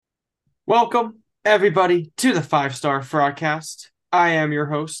Welcome, everybody, to the 5-Star Frogcast. I am your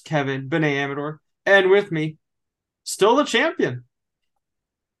host, Kevin Benet Amador, and with me, still the champion.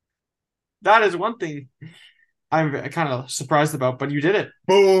 That is one thing I'm kind of surprised about, but you did it.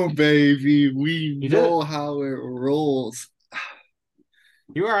 Boom, baby. We You did it. know how it rolls.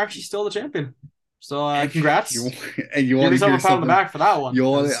 You are actually still the champion. So, And you congrats. and you Give want to yourself hear a pat on the something? back for that one. You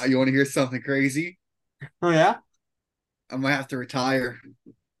want to hear something crazy? Oh, yeah? I might have to retire.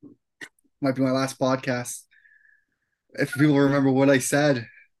 Might be my last podcast. If people remember what I said,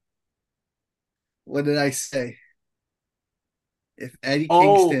 what did I say? If Eddie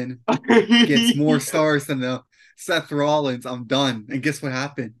Oh. Kingston gets more stars than the Seth Rollins, I'm done. And guess what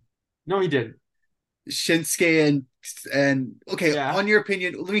happened? No, he didn't. Shinsuke and okay, Yeah. on your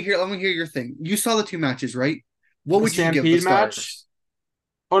opinion, let me hear your thing. You saw the two matches, right? What The would you give the Stampede match? stars?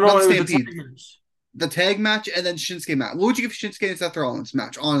 Oh, Not no, the it was the Stampede, tag match. the tag match, and then Shinsuke match. What would you give Shinsuke and Seth Rollins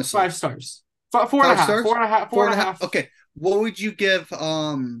match? Honestly, 5 stars. Four and a five half. Four stars, and a half. Four four and and a a half. half. Okay, what would you give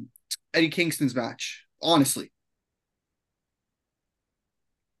Eddie Kingston's match? Honestly,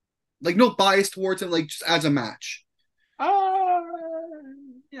 like no bias towards him, like just as a match. Uh,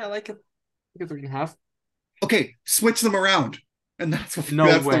 yeah, like a 3.5. Okay, switch them around, and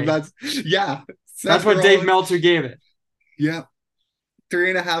No way. that's yeah. That's Seth what Dave Rollins, Meltzer gave it. yeah,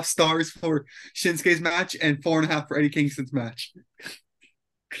 3.5 stars for Shinsuke's match and 4.5 for Eddie Kingston's match.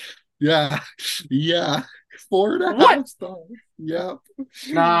 Yeah, yeah, four and a What? half stars. Yeah.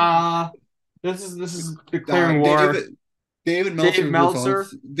 Nah. This is Nah, declaring war. David Dave Meltzer was on. Meltzer,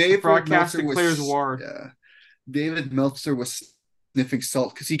 the David broadcast Meltzer declares was war. yeah. David Meltzer was sniffing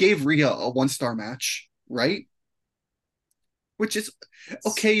salt because he gave Rhea a 1 star match, right? Which is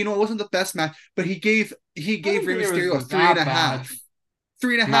okay. You know, it wasn't the best match, but he I gave don't Rey think it was Mysterio a three and that a bad. half.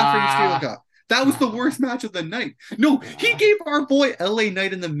 Three and a half Rey Mysterio Nah. got. That was the Nah. worst match of the night. No, he Nah. gave our boy LA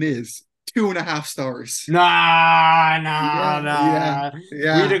Knight and the Miz 2.5 stars. Nah. Nah. Yeah, yeah, Nah. We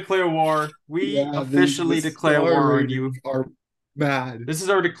yeah, declare war. We yeah. The officially declare star war on ratings you. are bad. This is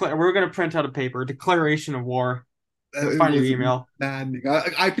our declare. We're gonna print out a paper, declaration of war. Go It find your was email. maddening.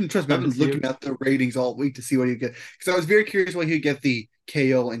 I've been trust me, I've Send it been to you. looking at the ratings all week to see what he get because I was very curious what he'd get the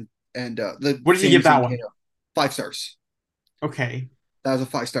KO and the What did you Sami give that Zayn one? KO. 5 stars. Okay. That was a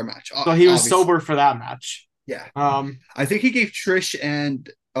 5 star match. So he was Obviously, sober for that match. yeah. Um. I think he gave Trish and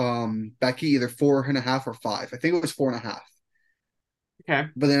Becky either 4.5 or 5. I think it was 4.5. Okay.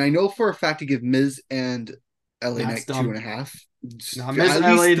 But then I know for a fact he gave Miz and LA That's Knight two dumb. and a half. No, Miz At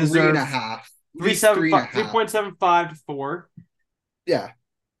LA least three and a deserve half. At three least seven three and a five three half. point seven five to 4. Yeah.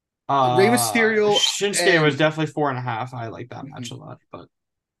 Rey Mysterio Shinsuke was and definitely 4.5. I like that match a lot, but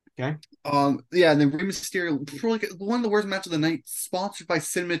okay. Yeah, and then Rey Mysterio for like one of the worst matches of the night, sponsored by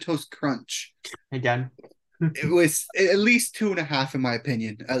Cinnamon Toast Crunch. Again. It was at least 2.5 in my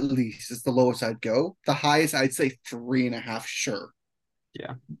opinion. At least is the lowest I'd go. The highest I'd say 3.5, sure.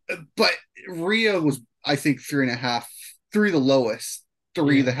 Yeah. But Rhea was I think 3.5, three the lowest,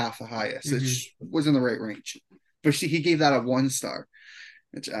 three Yeah. the half the highest, Hmm. which was in the right range. But he gave that a 1 star,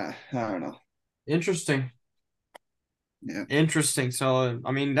 which I don't know. Interesting. Yeah, Interesting. So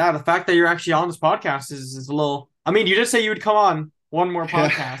I mean, yeah, the fact that you're actually on this podcast is a little. I mean, you did say you would come on one more yeah.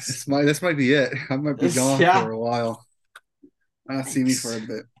 podcast. This might be it. I might be gone Yeah. for a while. I don't see me for Thanks. a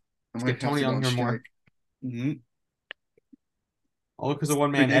bit. I Let's might get have Tony to go on on here more. strike. Mm-hmm. All because of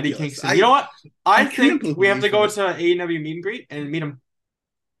one man, Eddie Ridiculous. Kingston. You know what? I I can't think we have to believe go it. to AEW meet and greet and meet him.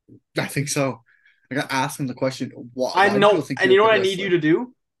 I think so. I got asked him the question, I why do people know, think and you're you a know good what I need you wrestler? to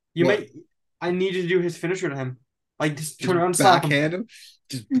do? You What? may. I need you to do his finisher to him. Like just Just turn around and slap him. backhand him?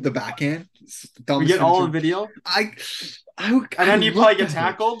 Just the backhand? It's the We dumbest get all finisher. the video, I and I then you probably looked get at it.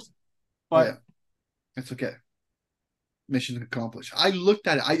 tackled. Oh yeah, But that's okay. Mission accomplished. I looked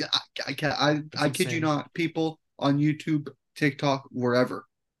at it. I it's kid you insane. not, people on YouTube, TikTok, wherever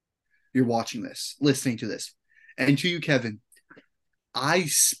you're watching this, listening to this, and to you, Kevin, I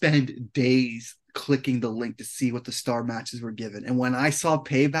spent days clicking the link to see what the star matches were given. And when I saw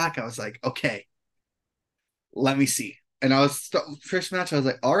Payback, I was like, okay, let me see. And I was first match, I was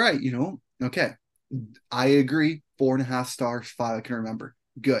like, all right, okay. I agree. 4.5 stars, 5, I can remember.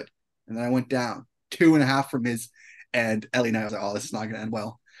 Good. And then I went down 2.5 from his and Ellie Knight. I was like, oh, this is not gonna end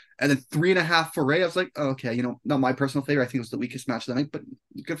well. And then 3.5 for Ray. I was like, oh, okay, not my personal favorite. I think it was the weakest match of the night, but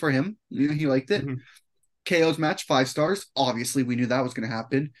good for him. He liked it. Mhm. KO's match, 5 stars. Obviously, we knew that was going to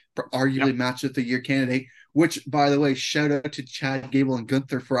happen. Arguably, Yep. match of the year candidate. Which, by the way, shout out to Chad Gable and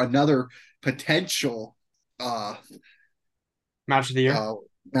Gunther for another potential uh, Match of the year. uh,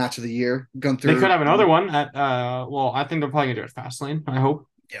 match of the year. They could Gunther, have another one at well, I think they're probably gonna do it Fastlane. I hope.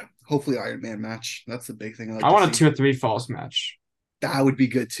 yeah, hopefully Iron Man match. That's the big thing I like I to want a see. 2 or 3 falls match. That would be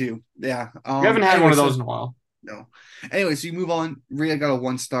good too. Yeah. We haven't had one Anyway, of so those in a while. no. Anyway, so you move on. Rhea got a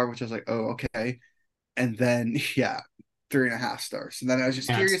 1 star, which I was like, oh, okay. And then yeah, 3.5 stars. And then I was just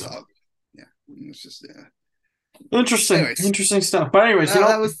Yeah, curious. stuff. Oh, yeah. It's just yeah. Interesting, Anyways, interesting stuff. But anyways,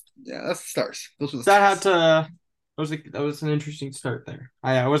 that was yeah, that's the stars. Those were the that had stars. to that was an interesting start there.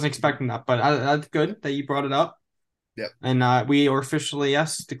 I wasn't expecting that, but that's good that you brought it up. Yep. And we are officially,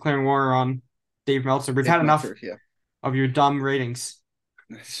 yes, declaring war on Dave Meltzer. We've Dave had enough Meltzer, yeah. of your dumb ratings.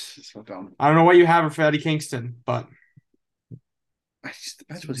 It's so dumb. I don't know what you have for Eddie Kingston, but The match it's a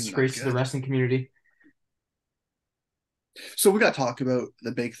wasn't even that disgrace to the good. wrestling community. So we got to talk about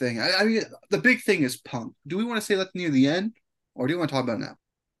the big thing. I mean, the big thing is Punk. Do we want to say that near the end, or do you want to talk about it now?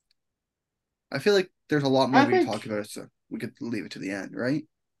 I feel like there's a lot more I we can think, talk about, so we could leave it to the end, right?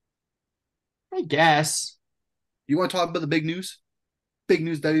 I guess. You want to talk about the big news? Big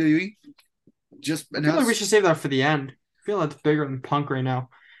news WWE just I feel like we announced. should save that for the end. I feel that's bigger than Punk right now.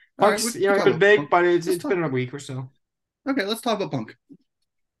 All right, we Punk's, can talk been about big, Punk. but it's Let's it's talk. been a week or so. Okay, let's talk about Punk.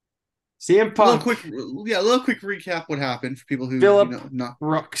 CM A little Punk, quick, yeah, a little quick recap what happened for people who Philip not.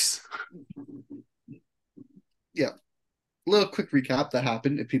 Brooks. Yeah, a little quick recap that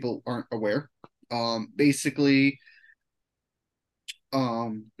happened if people aren't aware. Basically,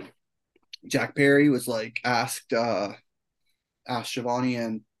 um, Jack Perry was like asked Shivani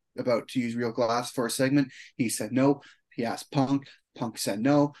and about to use real glass for a segment. He said no. He asked Punk. Punk said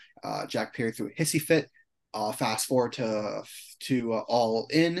no. Jack Perry threw a hissy fit. Fast forward to All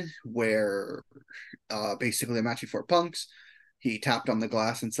In, where basically a match before Punk's, he tapped on the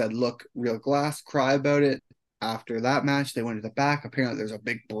glass and said, "Look, real glass. Cry about it." After that match, they went to the back. Apparently, there's a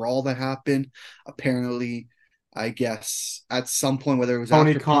big brawl that happened. Apparently, I guess at some point, whether it was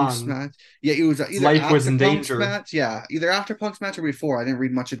Tony after Punk's Khan. match, yeah, it was His either life was after in Punk's danger. match, yeah, either after Punk's match or before. I didn't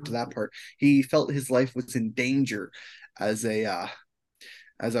read much into that part. He felt his life was in danger as a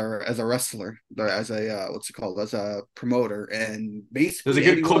as a wrestler, as a what's it called, as a promoter, and There's a basically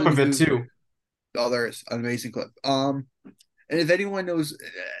good clip anyone of it who too. oh, there is an amazing clip. And if anyone knows,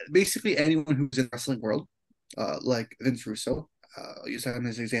 basically anyone who's in the wrestling world, like Vince Russo, I'll use him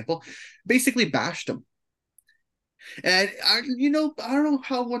as an example, basically bashed him. And I don't know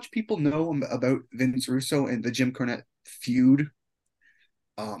how much people know about Vince Russo and the Jim Cornette feud.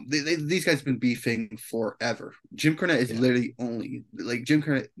 These guys have been beefing forever. Jim Cornette is Yeah. literally only like Jim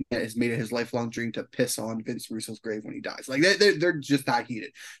Cornette has made it his lifelong dream to piss on Vince Russo's grave when he dies. Like they're just that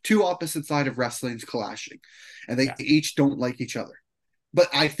heated. Two opposite side of wrestling's clashing, and they Yeah. each don't like each other. But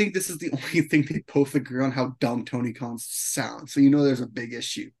I think this is the only thing they both agree on how dumb Tony Khan sounds. So there's a big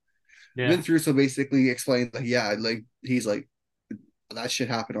issue. Yeah. Vince Russo basically explained that yeah, like he's like that shit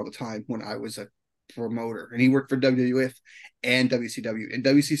happened all the time when I was a promoter, and he worked for WWF and WCW. And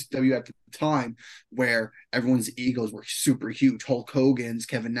WCW at the time, where everyone's egos were super huge, Hulk Hogan's,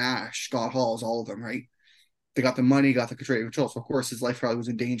 Kevin Nash, Scott Hall's, all of them, right? They got the money, got the control. So of course his life probably was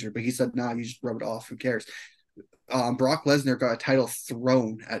in danger, but he said, "Nah, you just rub it off. Who cares?" Brock Lesnar got a title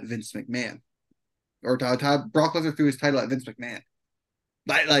thrown at Vince McMahon, or Brock Lesnar threw his title at Vince McMahon.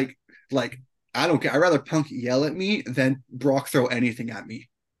 Like I don't care. I'd rather Punk yell at me than Brock throw anything at me,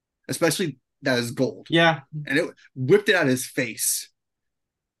 especially that is gold. Yeah. And it whipped it at his face.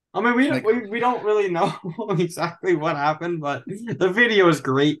 I mean, we don't Like, we, we don't really know exactly what happened, but the video is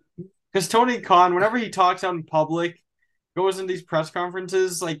great because Tony Khan, whenever he talks out in public, goes in these press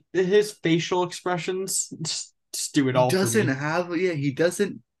conferences, like his facial expressions just do it he all for doesn't me. have, yeah, he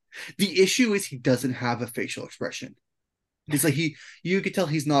doesn't. The issue is he doesn't have a facial expression. He's like, you could tell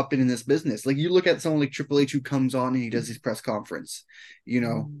he's not been in this business. Like, you look at someone like Triple H who comes on and he does his press conference,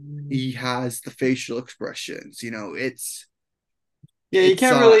 he has the facial expressions, Yeah, it's, yeah. you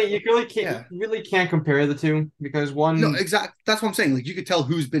really can't compare the two because No, one exactly. That's what I'm saying. Like, you could tell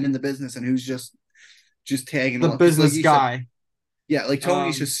who's been in the business and who's just tagging the along. Because, like business you said, guy. yeah, like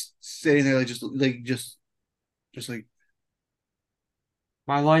Tony's Um, just sitting there, just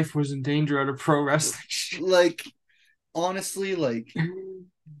my life was in danger at a pro wrestling. like honestly, like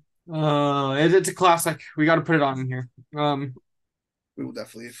It's a classic. We got to put it on in here. we will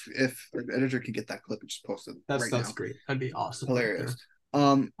definitely if an editor can get that clip and just post it right That's now. great. That'd be awesome right Hilarious. there.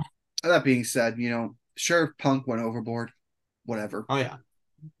 Um, that being said, sure, Punk went overboard, whatever. Oh yeah.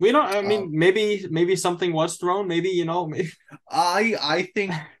 We don't. I Um, mean, maybe something was thrown. Maybe maybe.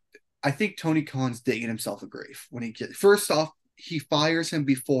 I think Tony Khan's digging himself a grave when he gets. First off, he fires him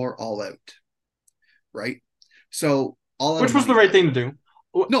before All Out, right? So all out of Which was money the right value. thing to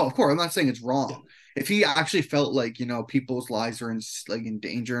do. No, of course, I'm not saying it's Yeah. wrong. If he actually felt like people's lives are in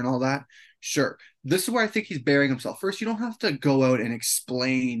danger and all that, sure. This is where I think he's burying himself. First, you don't have to go out and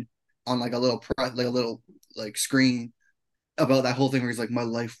explain on like a little like screen about that whole thing where he's like, my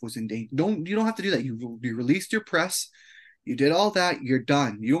life was in danger. You don't have to do that. You released your press. You did all that. You're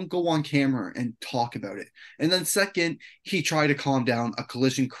done. You don't go on camera and talk about it. And then second, he tried to calm down a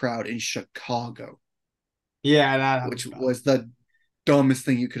collision crowd in Chicago, Yeah, that was which bad. was the dumbest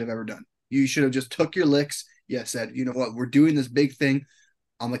thing you could have ever done. You should have just took your licks. Yeah, said, you know what, we're doing this big thing.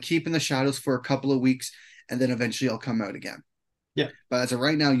 I'm gonna keep in the shadows for a couple of weeks, and then eventually I'll come out again. Yeah. But as of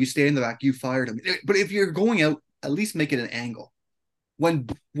right now, you stay in the back. You fired him. But if you're going out, at least make it an angle. When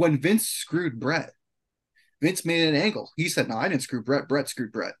Vince screwed Brett, Vince made it an angle. He said, "No, I didn't screw Brett. Brett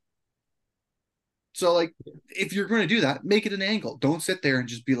screwed Brett." So like, if you're going to do that, make it an angle. Don't sit there and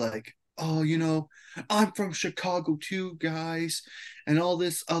just be like, "Oh, I'm from Chicago too, guys," and all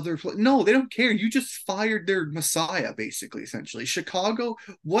this other. No, they don't care. You just fired their messiah, basically, essentially. Chicago,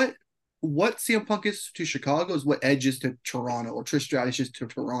 what CM Punk is to Chicago is what Edge is to Toronto, or Trish Stratus is to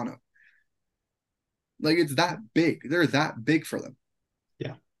Toronto. Like, it's that big. They're that big for them.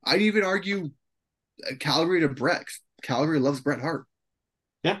 Yeah. I'd even argue Calgary to Brett. Calgary loves Bret Hart.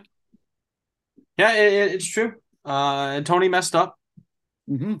 Yeah. Yeah, it's true. Tony messed up.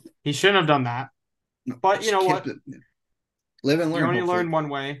 Mm-hmm. He shouldn't have done that. No, But you know what? Live and You learn, only hopefully. learn one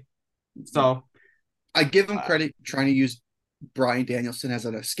way. So I give him uh, credit trying to use Bryan Danielson as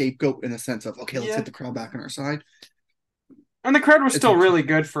a scapegoat in the sense of, okay, let's yeah. hit the crowd back on our side. And the crowd was It's still okay. really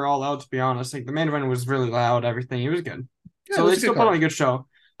good for All Out, to be honest. Like the main event was really loud, everything. It was good. Yeah, it So they was a good still put on card. a good show.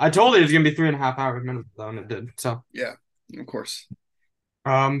 I told you it was gonna be 3.5 hours minimum though, and it did. So Yeah, of course.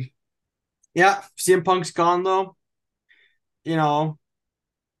 um yeah, CM Punk's gone though. You know,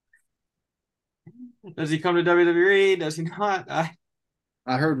 does he come to WWE? Does he not? I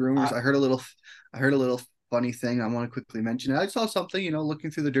heard rumors. I I heard a little funny thing. I want to quickly mention it. I saw something, looking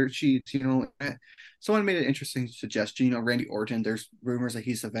through the dirt sheets, someone made an interesting suggestion. Randy Orton, there's rumors that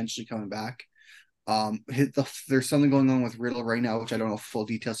he's eventually coming back. There's something going on with Riddle right now, which I don't know full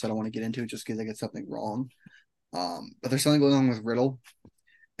details, so I don't want to get into it just because I get something wrong. But there's something going on with Riddle,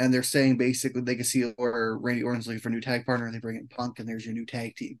 and they're saying basically they can see where Randy Orton's looking for a new tag partner, and they bring in Punk, and there's your new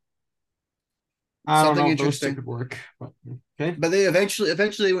tag team. I don't Something know if those two interesting. could work, but okay. But they eventually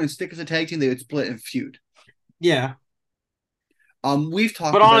they wouldn't stick as a tag team, they would split and feud. Yeah. We've But talked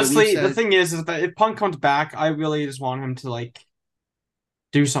about it. We've honestly, the said, thing is that if Punk comes back, I really just want him to like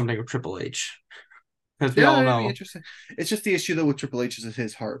do something with Triple H. Because we yeah, all it'd be know. interesting. It's just the issue though with Triple H is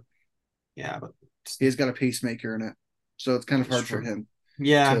his heart. Yeah, but He's got a pacemaker in it, so it's kind of it's hard for true. him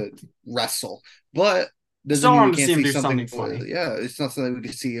Yeah. to wrestle. But doesn't Still mean we want to can't see him see do something something. funny. Yeah, it's not something we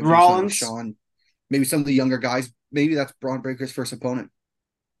could see him do something with Rollins. Sean. Maybe some of the younger guys. Maybe that's Braun Breaker's first opponent.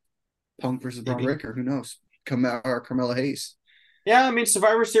 Punk versus Braun Maybe. Breaker. Who knows? Carmella Hayes. Yeah, I mean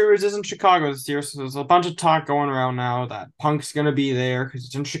Survivor Series is in Chicago this year, so there's a bunch of talk going around now that Punk's gonna be there because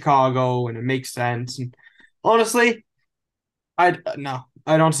it's in Chicago and it makes sense. And honestly, I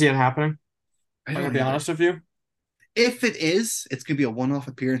don't see it happening. I I'm gonna don't be either. honest with you. If it is, it's gonna be a one-off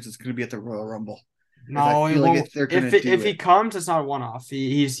appearance. It's gonna be at the Royal Rumble. Because I No, it feel like won't. if they're If gonna it, do if he it, comes, it's not a one off.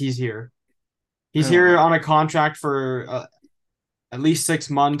 He's here. I He's don't here know. on a contract for at least 6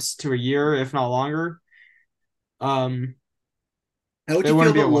 months to a year, if not longer. Um, How would it you feel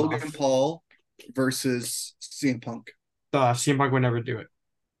wouldn't be a about one Logan off. Paul versus CM Punk? CM Punk would never do it.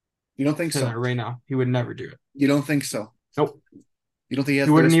 You don't think Say so? that right now. He would never do it. You don't think so? Nope. You don't think he He has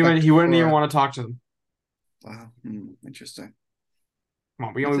the wouldn't even. respect He wouldn't even for? want to talk to them. Wow, interesting. Come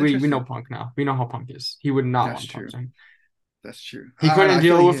on, That's we know interesting. Punk now. We know how Punk is. He would not That's want to talk true. to him. That's true. He I don't know. couldn't I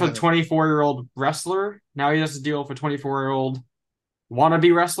feel deal like with a 24-year-old wrestler. Now he has to deal with a 24-year-old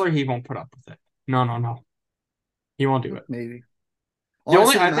wannabe wrestler. He won't put up with it. No, no, no. He won't do it. maybe.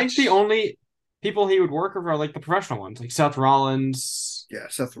 Honestly, the I think the match. only people he would work with are like the professional ones, like Seth Rollins, Yeah,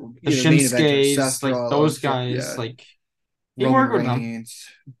 Seth. the Main eventer Shinsuke's, Seth like those Rollins. guys. Yeah, Like he Roman worked with them. Reigns.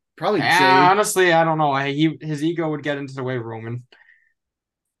 Probably Jay. Honestly, I don't know. His ego would get into the way of Roman.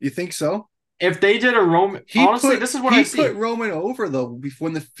 You think so? If they did a Roman, honestly, this is what I He put see. Roman over though before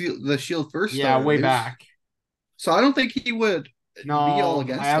when the Shield first Yeah, started. way back. So I don't think he would be all No, I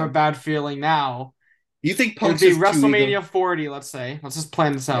against have a him. bad feeling now. You think It would Punk's be just too ego? WrestleMania 40, let's say. Let's just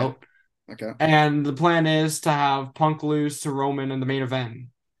plan this Yeah. out. Okay. And the plan is to have Punk lose to Roman in the main event.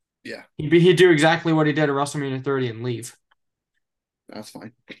 Yeah, He'd do exactly what he did at WrestleMania 30 and leave. that's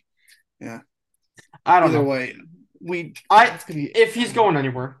fine. Yeah. I don't Either know. way, I it's gonna be. if he's going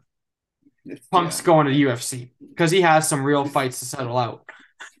anywhere, Punk's Yeah. going to UFC because he has some real fights to settle out.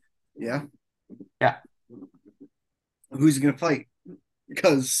 Yeah. Yeah. Who's he gonna fight?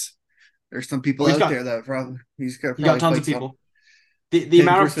 Because there's some people Oh, out there that he's gonna he got probably tons fight of some. people. The Him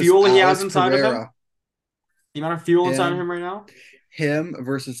amount of versus fuel he has Alex inside of him, Pereira. the amount of fuel inside of Him, him right now. him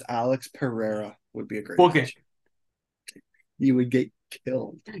versus Alex Pereira would be a great Book it. match. You would get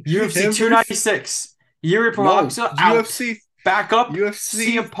killed. UFC Him versus 296. Yuri no Prohaska out. UFC Back up.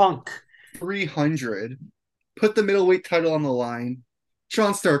 UFC CM Punk. 300. Put the middleweight title on the line.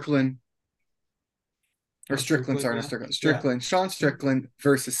 Sean Strickland or Strickland, sorry, not Yeah. Strickland. Yeah. Strickland, Sean Strickland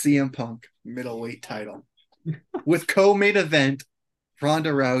versus CM Punk middleweight title with co-main event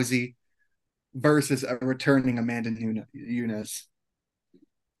Ronda Rousey versus a returning Amanda Nunes.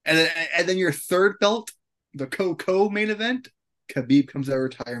 And then your third belt, the co-main event, Khabib comes out of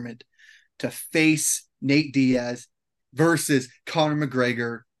retirement to face Nate Diaz versus Conor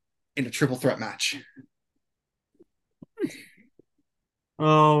McGregor in a triple threat match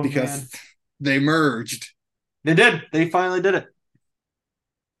Oh man. because they merged. They did. They finally did it.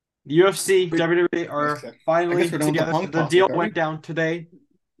 UFC, But, WWE are okay. I finally guess we're done with the together. Punk The deal topic, are we? went down today.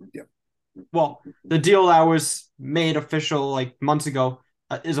 Yep. Well, the deal that was made official like months ago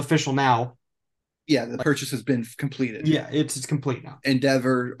is official now. Yeah, the purchase has been completed. Yeah, it's complete now.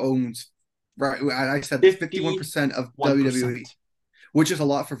 Endeavor owns, right? I said 51% of 51%. WWE, which is a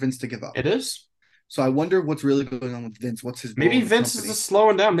lot for Vince to give up. It is. So I wonder what's really going on with Vince. What's his Maybe role in the Vince is company? just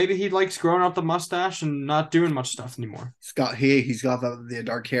slowing down. Maybe he likes growing out the mustache and not doing much stuff anymore. He's got the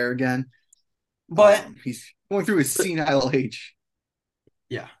dark hair again. But he's going through his senile age.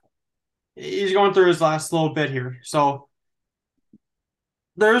 yeah, he's going through his last little bit here. So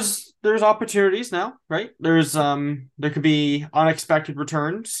there's opportunities now, right? There could be unexpected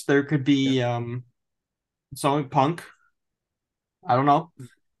returns. There could be something Punk. I don't know.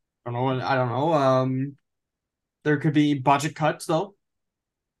 I don't know. There could be budget cuts though.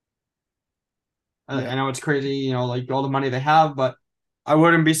 I know it's crazy, like all the money they have, but I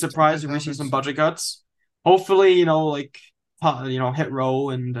wouldn't be surprised if we see some budget cuts. Hopefully, Hit Row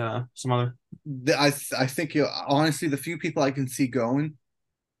and some other. I think honestly, the few people I can see going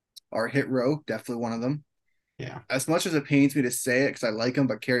are Hit Row, definitely one of them. Yeah. As much as it pains me to say it because I like him,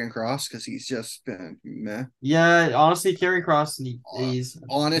 but Karrion Kross because he's just been meh. Yeah, honestly, Karrion Kross, he's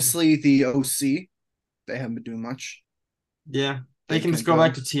honestly the OC. They haven't been doing much. Yeah, they can just go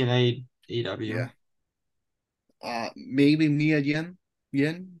back to TNA, AEW. Yeah. Maybe Mia Yin.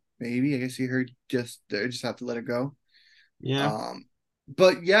 Maybe I guess you heard they just have to let it go. Yeah.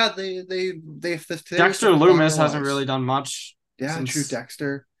 But yeah, they Dexter Lumis hasn't really done much. Yeah, since... true.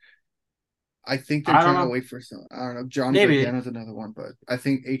 Dexter. I think they're trying to wait for some. I don't know. Johnny Gargano's another one, but I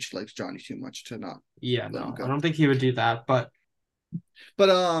think H likes Johnny too much to not. Yeah, no, I don't think he would do that. But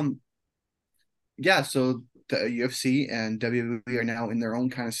yeah. So the UFC and WWE are now in their own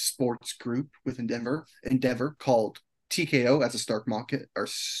kind of sports group with Endeavor called TKO as a stock market or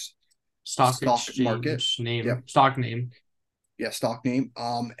stock market name. Yep. Stock name. Yeah, stock name.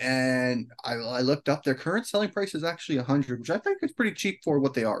 And I looked up their current selling price is actually 100, which I think is pretty cheap for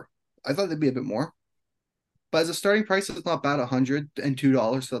what they are. I thought they'd be a bit more. But as a starting price, it's not bad,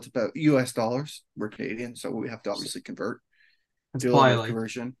 $102. So that's about US dollars. We're Canadian, so we have to obviously convert. It's probably like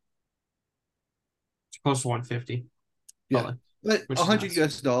conversion. It's close to 150. Yeah. But 100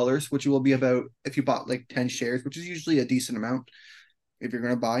 US dollars, which will be about if you bought like 10 shares, which is usually a decent amount if you're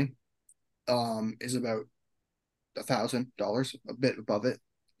gonna buy, is about $1,000, a bit above it,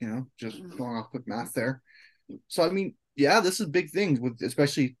 just going off quick math there. So I mean, yeah, this is big things with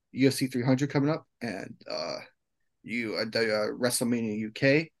especially UFC 300 coming up and WrestleMania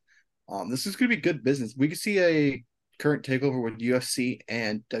UK. This is gonna be good business. We could see a current takeover with UFC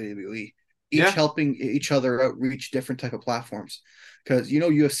and WWE, each helping each other out reach different type of platforms. Because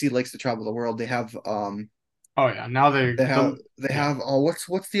UFC likes to travel the world. They have oh yeah, now they have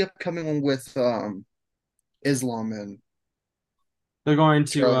what's the upcoming one with Islam and they're going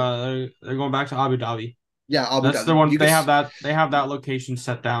to they're going back to Abu Dhabi. Yeah, Abu Dhabi. That's the one. They have that location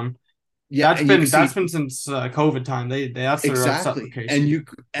set down. Yeah, that's been since COVID time. That's their set location.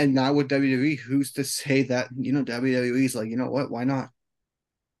 And now with WWE, who's to say that WWE's like, you know what? Why not?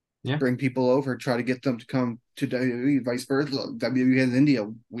 Yeah, bring people over, try to get them to come to WWE, vice versa. WWE has India.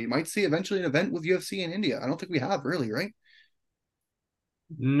 We might see eventually an event with UFC in India. I don't think we have really, right?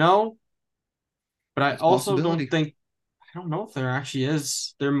 No, but I also don't think. I don't know if there actually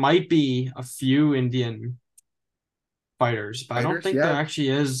is. There might be a few Indian fighters, but I don't think there actually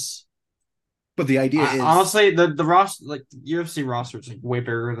is. But the idea is honestly the roster, like the UFC roster, is like way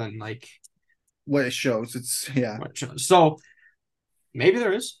bigger than like what it shows. It's So maybe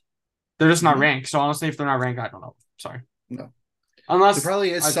there is. They're just not ranked. So honestly, if they're not ranked, I don't know. Sorry. No. Unless there probably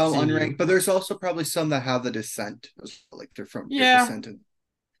is some unranked, but there's also probably some that have the descent, like they're from descended.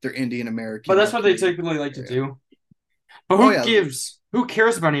 They're Indian American. But that's what they typically like to do. But who gives? Who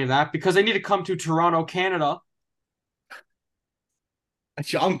cares about any of that? Because they need to come to Toronto, Canada.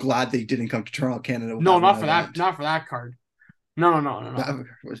 Actually, I'm glad they didn't come to Toronto, Canada. No, not for that. Not for that card. No. That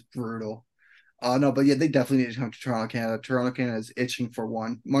was brutal. No, but yeah, they definitely need to come to Toronto, Canada. Toronto, Canada is itching for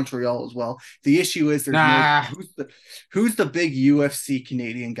one. Montreal as well. The issue is there's no Nah, who's the big UFC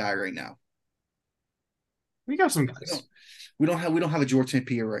Canadian guy right now? we got some We guys. don't we don't have a George St.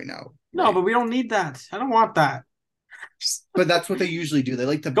 Pierre right now, No, right? but we don't need that. I don't want that. But that's what they usually do. They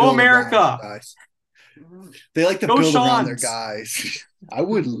like to Go build around America. guys. They like to Go build around their Sean's. guys. I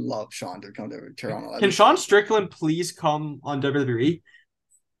would love Sean to come to Toronto. That'd Can be Sean fun. Strickland please come on WWE?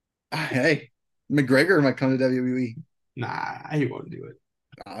 Hey, McGregor might come to WWE. Nah, he won't do it.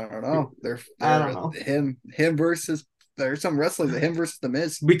 I don't know. I don't They're know. him versus there's some wrestlers him versus the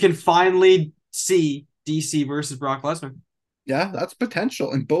Miz. We can finally see DC versus Brock Lesnar. Yeah, that's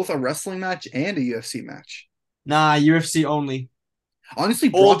potential in both a wrestling match and a UFC match. Nah, UFC only. Honestly,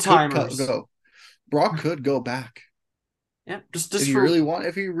 Old timers. Brock could go back Yeah, if just he for really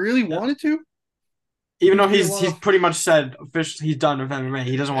yeah. wanted to. Even He though could be a he's lot of pretty much said officially he's done with MMA.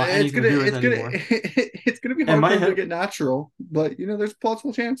 He doesn't want anything to do with it anymore. it's gonna be It hard for might him to hit. get natural, but there's a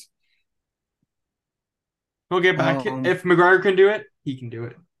possible chance. He'll get back. Um, If McGregor can do it, he can do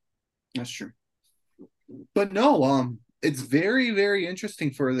it. that's true. But no, it's very, very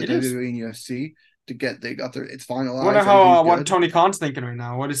interesting for the It is. WWE and UFC to get they got their it's I wonder finalized, how everything's what good. Tony Khan's thinking right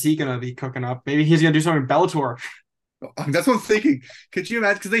now. What is he gonna be cooking up? Maybe he's gonna do something Bellator That's what I'm thinking. Could you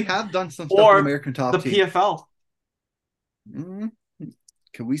imagine? Because they have done some stuff with or American the Top Team. PFL. Mm,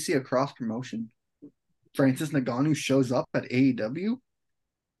 Can we see a cross promotion? Francis Ngannou shows up at AEW,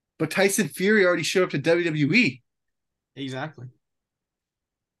 but Tyson Fury already showed up to WWE. Exactly.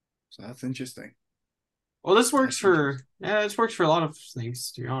 So that's interesting. Well, this works That's for interesting. this works for a lot of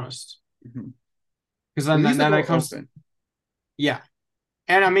things, to be honest. Mhm. Because At then least then, they're then it both comes, open. yeah.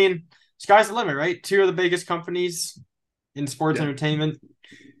 And I mean, sky's the limit, right? Two of the biggest companies in sports Yeah. entertainment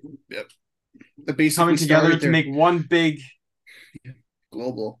Yep. They basically coming together started to their make one big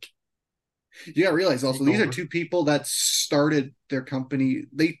global. You gotta realize also these are takeover. two people that started their company.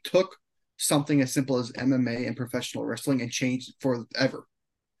 They took something as simple as MMA and professional wrestling and changed it forever.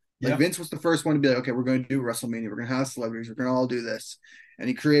 Like Yeah. Vince was the first one to be like, okay, we're going to do WrestleMania. We're going to have celebrities. We're going to all do this. And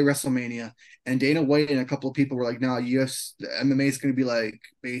he created WrestleMania. And Dana White and a couple of people were like, no, US MMA is going to be like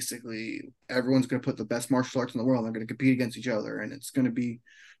basically everyone's going to put the best martial arts in the world. They're going to compete against each other. And it's going to be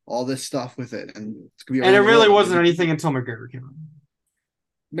all this stuff with it. And it's going to be And it around the really world. wasn't anything until McGregor came on.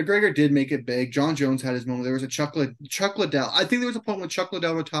 McGregor did make it big. John Jones had his moment. There was a Chuck Liddell. I think there was a point when Chuck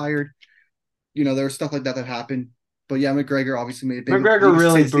Liddell retired. There was stuff like that happened. But yeah, McGregor obviously made it big. You McGregor could say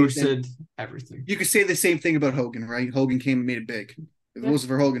really the same thing. boosted everything. You could say the same thing about Hogan, right? Hogan came and made it big. If it Yeah, wasn't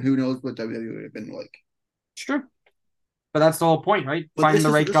for Hogan, who knows what WWE would have been like. it's true. But that's the whole point, right? But Finding this the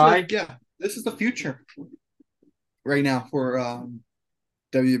is right this is guy. yeah, this is the future right now for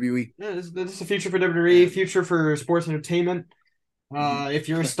WWE. Yeah, this is the future for WWE, And future for sports entertainment. If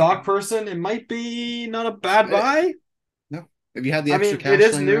you're a but, stock person, it might be not a bad eh, buy. no, if you have the I extra mean, it cash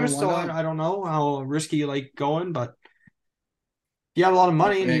is laying new, around, why so not? I don't know how risky you like going, but if you have a lot of But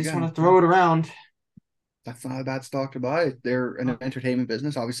money and you just want again, to throw it around, that's not a bad stock to buy. They're an entertainment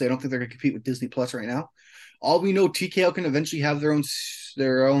business. Obviously, I don't think they're going to compete with Disney Plus right now. All we know, TKO can eventually have their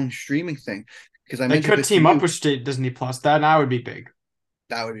own streaming thing. Because I they mentioned could this to team up you, with Disney Plus. That would be big.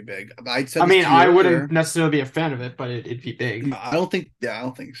 that would be big. I I said this mean, to you I wouldn't earlier. necessarily be a fan of it, but it'd be big. I don't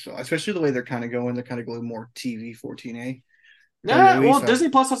think so. Especially the way they're kind of going. They're kind of going more TV 14A Yeah, WWE. well, So Disney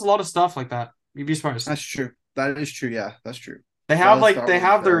Plus has a lot of stuff like that. You'd be surprised. that's true. That is true. Yeah, that's true. They A lot have of like Star they Wars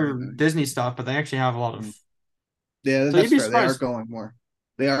have stuff. their Disney stuff, but they actually have a lot of. Yeah, So you'd that's be fair. They are surprised. going more.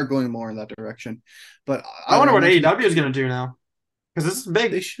 They are going more in that direction. But I wonder I what mentioned AEW this is to you. going to do now because this is They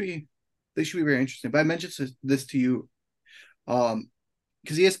big. should be. They should be very interesting. But I mentioned this to you,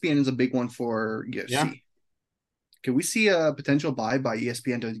 because ESPN is a big one for Yeah, UFC. Can we see a potential buy by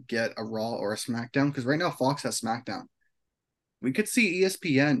ESPN to get a Raw or a SmackDown? Because right now Fox has SmackDown. We could see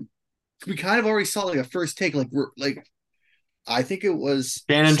ESPN. We kind of already saw like a first take, like I think it was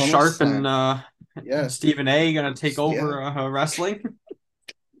Shannon Sharp and SummerSlam. Yeah, Stephen A. going to take yeah. over wrestling.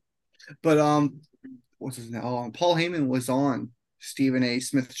 But what's his name? Oh, Paul Heyman was on Stephen A.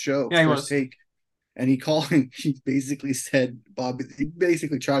 Smith's show, Yeah, he first was. take, and he called. He basically said Bobby. He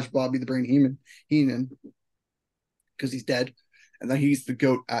basically trashed Bobby the Brain Heenan because he's dead, and then he's the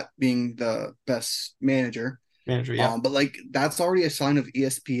goat at being the best manager. Manager, yeah. But like that's already a sign of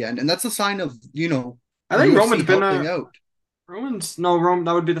ESPN, and that's a sign of I think UFC Roman's been helping out. Roman's no Roman.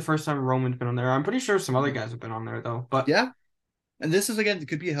 That would be the first time Roman's been on there. I'm pretty sure some other guys have been on there though. But Yeah, and this is again, it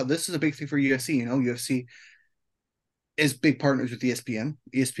could be how this is a big thing for UFC. UFC is big partners with ESPN.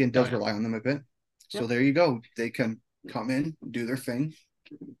 ESPN oh does yeah, rely on them a bit. So yep. there you go. They can come in, do their thing.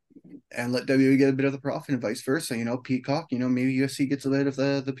 and let WWE get a bit of the profit and vice versa. Peacock. Maybe UFC gets a bit of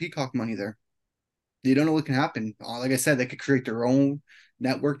the Peacock money there. You don't know what can happen. Like I said, they could create their own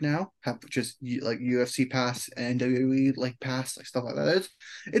network now, have just like UFC pass and WWE like pass, like stuff like that.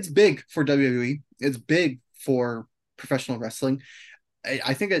 It's big for WWE. It's big for professional wrestling.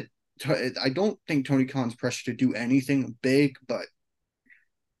 I think I don't think Tony Khan's pressure to do anything big, but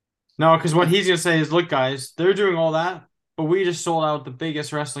No, because what I, he's gonna say is, look, guys, they're doing all that, but we just sold out the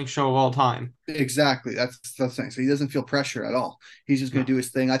biggest wrestling show of all time. exactly, that's the thing. So he doesn't feel pressure at all. He's just going No. to do his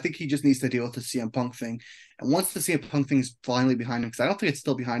thing. I think he just needs to deal with the CM Punk thing, and once the CM Punk thing's finally behind him, because I don't think it's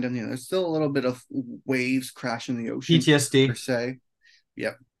still behind him. There's still a little bit of waves crashing the ocean per PTSD. se.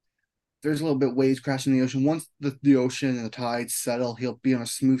 Yep, there's a little bit waves crashing the ocean. Once the ocean and the tides settle, he'll be on a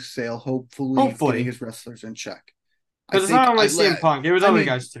smooth sail, hopefully getting Hopefully. his wrestlers in check. I Because it's not think only CM Punk, it was I other mean,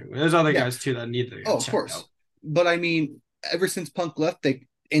 guys too. There's other yeah. guys too that needed to Oh, get of checked out. course. But I mean, ever since Punk left, they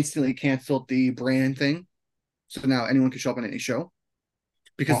instantly canceled the brand thing. So now anyone can show up on any show.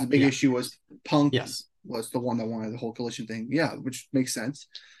 Because the Well, big yeah. issue was Punk Yes. was the one that wanted the whole collision thing. Yeah, which makes sense.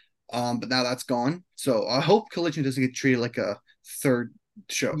 But now that's gone. So I hope collision doesn't get treated like a third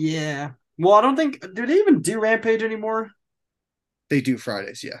show. Yeah. Well, I don't think do they even do Rampage anymore? They do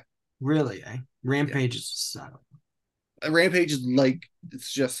Fridays, yeah. Really, eh? Yeah. Rampage is sad. Rampage is like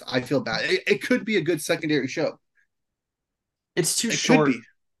it's just I feel bad. It could be a good secondary show. It's too It could short. be.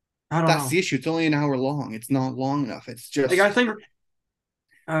 I don't That's know. the issue. It's only an hour long. It's not long enough. It's Like I just think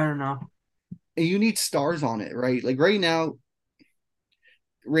I don't know. you need stars on it, right? Like right now,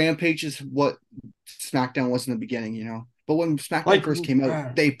 Rampage is what SmackDown was in the beginning. But when SmackDown Like first came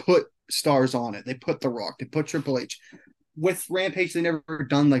out, they put stars on it. They put The Rock, they put Triple H. With Rampage, they never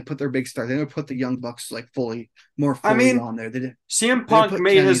done like put their big stars. They never put the Young Bucks like more I fully mean, on there. CM They didn't Punk put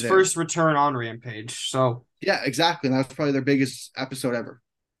made Kenny his there. first return on Rampage, so Yeah, exactly. And that was probably their biggest episode ever.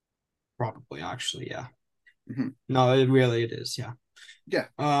 probably actually, yeah. Mhm. No, it is, yeah. Yeah,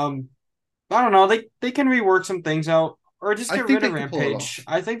 Um, I don't know. They can rework some things out or just I get think rid of they could pull it Rampage. off.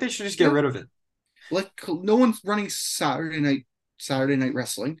 I think they should just get Yeah, rid of it. like no one's running Saturday night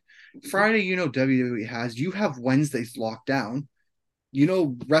wrestling. Friday, WWE has. You have Wednesdays locked down.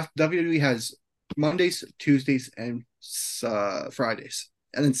 WWE has Mondays, Tuesdays, and Fridays,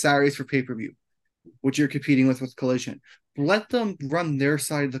 and then Saturdays for pay per view, which you're competing with Collision. Let them run their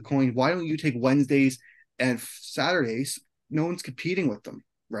side of the coin. Why don't you take Wednesdays and Saturdays? No one's competing with them,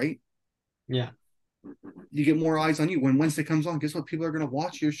 right? Yeah. You get more eyes on you. When Wednesday comes on, guess what? People are going to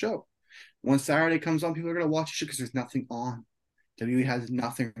watch your show. When Saturday comes on, people are going to watch your show because there's nothing on. WWE has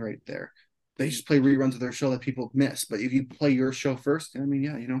nothing right there. They just play reruns of their show that people miss. But if you play your show first, I mean,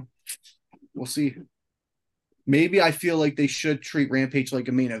 yeah, we'll see. Maybe I feel like they should treat Rampage like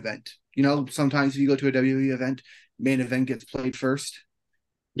a main event. Sometimes if you go to a WWE event, main event gets played first.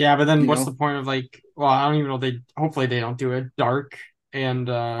 Yeah, but then You what's the know, point of like, well, I don't even know they hopefully they don't do it. Dark and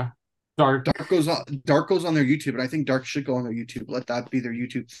Dark. Dark goes on their YouTube, and I think Dark should go on their YouTube. Let that be their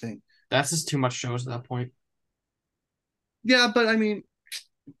YouTube thing. That's just too much shows at that point. Yeah, but I mean,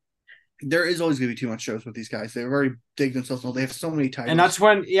 there is always going to be too much shows with these guys. They've already digged themselves. They have so many And titles.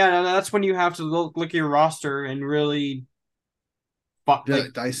 that's when you have to look at your roster and really, but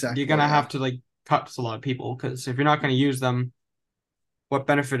like Dissect you're what, gonna yeah. have to like cut a lot of people because if you're not gonna use them, what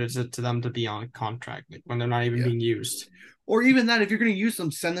benefit is it to them to be on a contract like, when they're not even Yeah. being used? Or even that, if you're going to use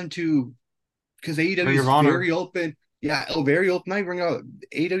them, send them to, because AEW Ring of is Honor. very open. Yeah, very open. I bring out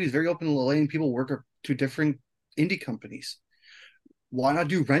AEW is very open to letting people work to different indie companies. Why not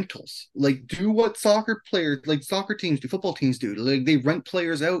do rentals? Like, do what soccer players, like soccer teams do, football teams do. Like, they rent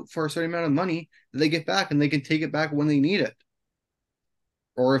players out for a certain amount of money that they get back, and they can take it back when they need it.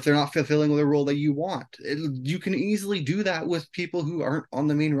 Or if they're not fulfilling the role that you want, you can easily do that with people who aren't on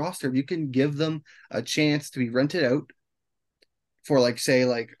the main roster. You can give them a chance to be rented out for like say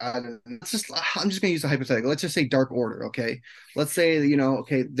like I'm just gonna use a hypothetical. Let's just say Dark Order, okay? Let's say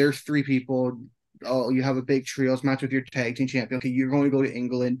okay, there's three people. Oh, you have a big trios match with your tag team champion. Okay, you're going to go to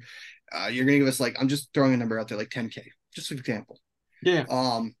England. You're gonna give us like I'm just throwing a number out there, like 10K, just an example. Yeah.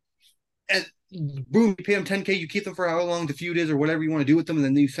 And boom, you pay them 10K. You keep them for how long the feud is or whatever you want to do with them, and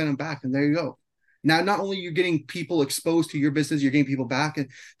then you send them back, and there you go. Now, not only you're getting people exposed to your business, you're getting people back, and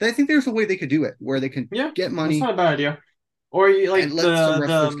I think there's a way they could do it where they can Yeah, get that's money not a bad idea. Or you and like let some the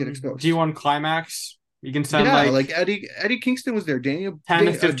wrestlers get exposed. G1 Climax, you can send Yeah, like like Eddie Kingston was there. 10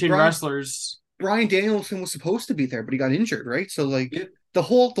 to 15 wrestlers. Brian Danielson was supposed to be there, but he got injured, right? So like Yeah. the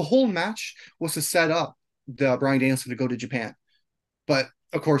whole match was to set up the Brian Danielson to go to Japan, but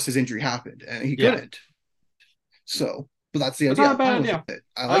of course his injury happened and he Yeah. couldn't. So, but that's the That's not idea. a I'm bad fine with idea. it.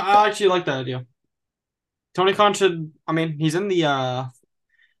 I like I that. actually like that idea. Tony Khan should, I mean, he's in the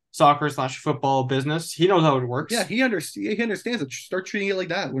soccer/football business. He knows how it Yeah, works. he understands it. Start treating it like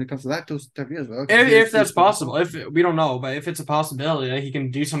that when it comes to that those type of deals. Okay, If that's possible, if we don't know, but if it's a possibility that he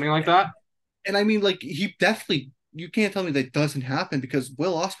can do something like that, and I mean, like he definitely. You can't tell me that doesn't happen because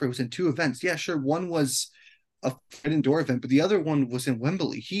Will Ospreay was in two events. Yeah, sure, one was a indoor event, but the other one was in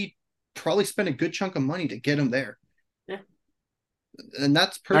Wembley. He probably spent a good chunk of money to get him there, yeah. and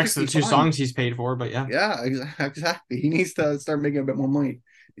that's Next to perfectly the two fine. songs he's paid for, but yeah, Yeah, exactly. He needs to start making a bit more money.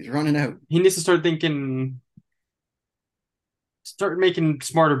 He's running out. he needs to start thinking, start making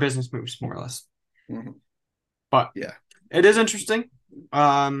smarter business moves, more or less. Mhm. But Yeah, it is interesting.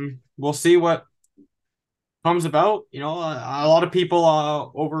 We'll see what comes about. A lot of people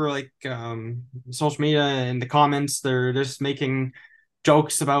over like social media and the comments, they're just making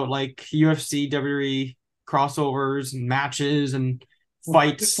jokes about like UFC, WWE crossovers and matches and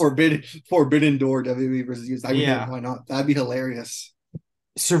fights. forbidden door WWE versus UFC. I mean, hey, Yeah, why not? That'd be hilarious.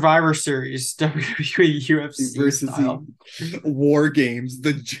 Survivor Series, WWE, UFC Versus the style. War Games,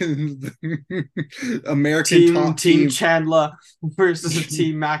 the American Team top Team team, Chandler versus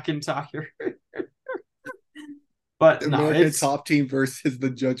Team McIntyre. But no, American it's top team versus the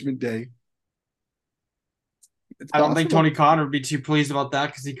Judgment Day. It's I don't think Tony possible. Khan would be too pleased about that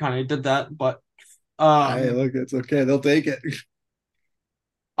because he kind of did that. But Hey, look, it's okay. They'll take it.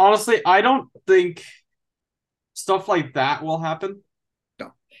 honestly, I don't think stuff like that will happen.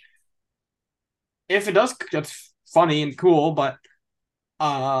 No, If it does, that's funny and cool. But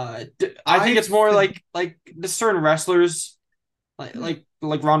I think I it's more think, like the certain wrestlers, like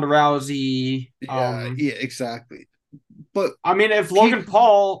Ronda Rousey. yeah, exactly. But I mean, if keep, Logan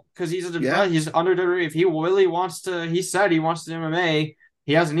Paul, because yeah, he's under WWE, if he really wants to, he said he wants to do MMA.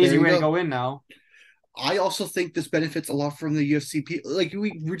 He has an there easy you way to go. go in now. I also think this benefits a lot from the UFC people. Like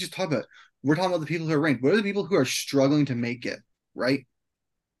we're just talking about, we're talking about the people who are ranked. What are the people who are struggling to make it, right?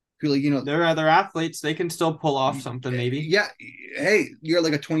 Who like They're athletes. They can still pull off something, maybe. yeah, hey, you're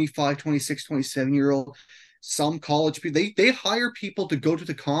like a 25, 26, 27 year old. Some college people they hire people to go to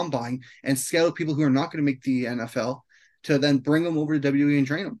the combine and scout people who are not going to make the NFL to then bring them over to WWE and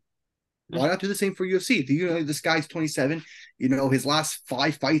train them. Yeah. Why not do the same for UFC? Do you know this guy's 27? His last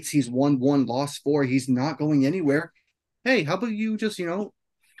five fights, he's won one, lost four. He's not going anywhere. Hey, how about you just,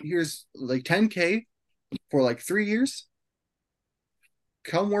 here's like 10K for like 3 years.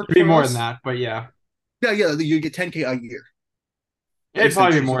 Come work It'd be for more than us. that, but yeah, Yeah, yeah, you get 10K a year, it'd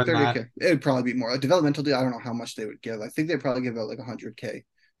probably be essentially. So more than that. 30K. It'd probably be more. A developmental deal, I don't know how much they would give. I think they'd probably give out like 100K.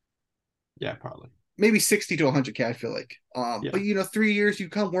 Yeah, probably. Maybe 60 to 100K, I feel like. But Yeah, 3 years, you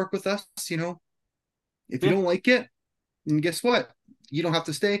come work with us, if you yeah. don't like it, and guess what? You don't have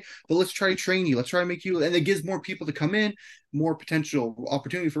to stay, but let's try to train you. Let's try to make you, and it gives more people to come in, more potential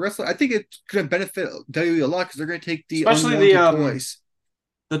opportunity for wrestling. I think it's going to benefit WWE a lot because they're going to take the Especially unwanted toys.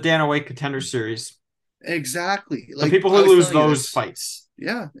 the Dana White Contender Series. Exactly. The Like people who I was lose telling you those this. fights,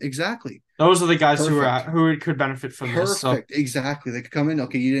 Yeah, exactly. those are the guys Perfect. who could benefit from this. So Perfect. Exactly. They could come in.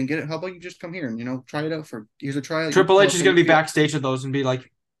 Okay, you didn't get it. How about you just come here and try it out for here's a tryout. You Triple H is perform. gonna be If you backstage with those and be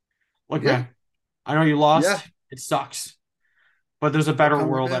like, "Look, yeah, man, I know you yeah. lost. It sucks, but there's a But better come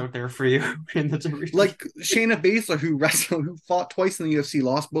work world out. out there for you in the WWE." Like Shayna Baszler, who fought twice in the UFC,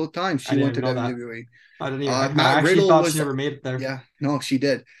 lost both times. I She didn't went even to know that. WWE. I didn't even. I Matt actually Riddle thought she was, never made it there. yeah, no, she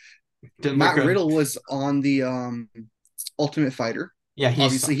did. Didn't look Matt good. Riddle was on the Ultimate Fighter. Yeah, he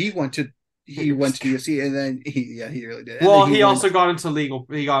Obviously, sucked. he went to the UFC, and then he really did, and then Well, he he went, also got into legal.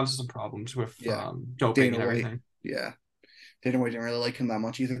 He got into some problems with yeah, doping Dana and White, everything. yeah. Dana White didn't really like him that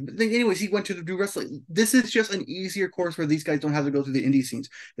much either. But then, anyways, he went to the do wrestling. This is just an easier course where these guys don't have to go through the indie scenes.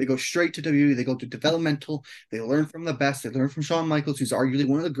 They go straight to WWE. They go to developmental. They learn from the best. They learn from Shawn Michaels, who's arguably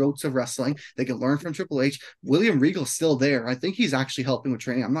one of the goats of wrestling. They can learn from Triple H. William Regal's still there. I think he's actually helping with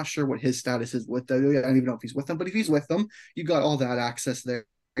training. I'm not sure what his status is with WWE. I don't even know if he's with them, but if he's with them, you got all that access there.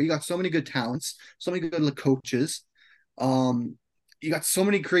 You got so many good talents, so many good coaches. Um, you got so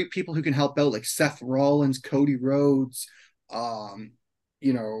many great people who can help out, like Seth Rollins, Cody Rhodes, um,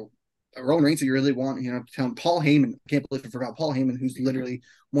 you know, Roman Reigns that you really want, tell him Paul Heyman. I can't believe I forgot Paul Heyman, who's literally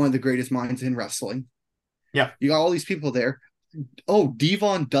one of the greatest minds in wrestling. Yeah, You got all these people there. Oh,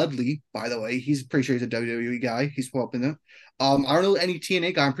 Devon Dudley, by the way, he's pretty sure he's a WWE guy. He's helping them. I don't know any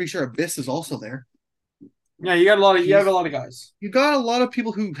TNA guy. I'm pretty sure Abyss is also there. yeah. You have a He's lot of guys. you got a lot of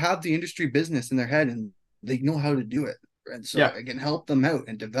people who have the industry business in their head and they know how to do it. And so Yeah, it can help them out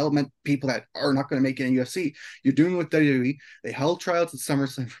and development people that are not going to make it in UFC. You're doing with WWE. They held tryouts at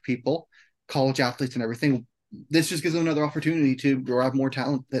SummerSlam for people, college athletes and everything. This just gives them another opportunity to grab more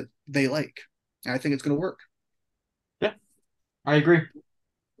talent that they like. And I think it's going to work. yeah. I agree,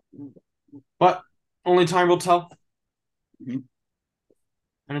 but only time will tell. Mhm.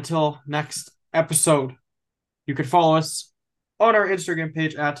 And until next episode, you can follow us on our Instagram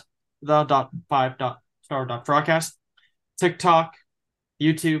page at the.5.star.frogcast, TikTok,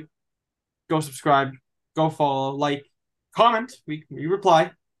 YouTube. Go subscribe, go follow, like, comment. We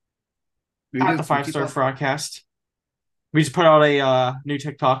reply We at do. the We Five keep Star up. Frogcast. We just put out a new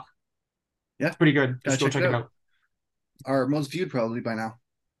TikTok. Yeah, It's pretty good. gotta Just go check it check it out. out. Our most viewed probably by now.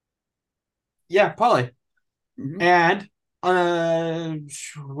 Yeah, probably. Hmm. And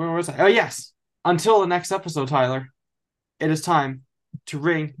where was I? Oh yes. Until the next episode, Tyler, it is time to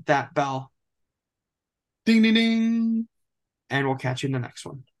ring that bell, Ding ding ding. and we'll catch you in the next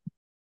one.